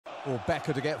Or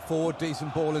Becker to get forward,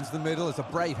 decent ball into the middle. It's a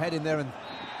brave head in there, and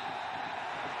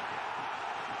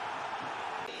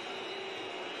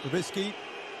Trubisky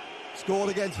scored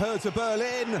against Hertha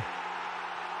Berlin.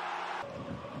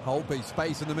 Holtby,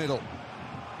 space in the middle.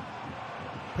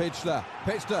 Pitchler,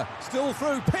 still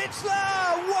through,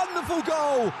 Pitchler! Wonderful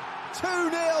goal!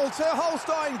 2-0 to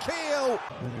Holstein Kiel.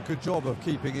 A good job of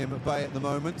keeping him at bay at the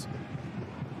moment.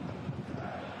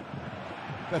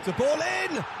 Better ball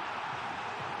in!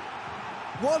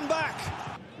 One back.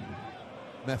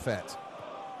 Meffet.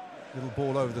 Little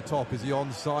ball over the top. Is he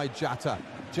onside? Jatta.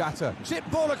 Chip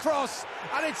ball across,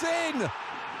 and it's in!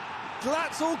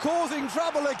 Glatzel causing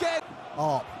trouble again.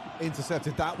 Arp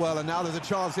intercepted that well, and now there's a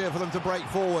chance here for them to break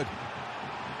forward.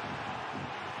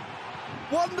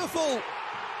 Wonderful!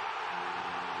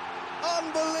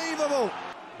 Unbelievable!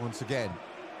 Once again.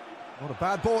 Not a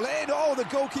bad ball in. Oh, the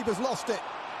goalkeeper's lost it.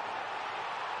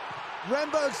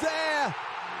 Remberg's there.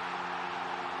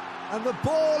 And the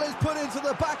ball is put into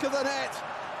the back of the net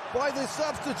by the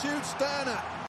substitute Sterner.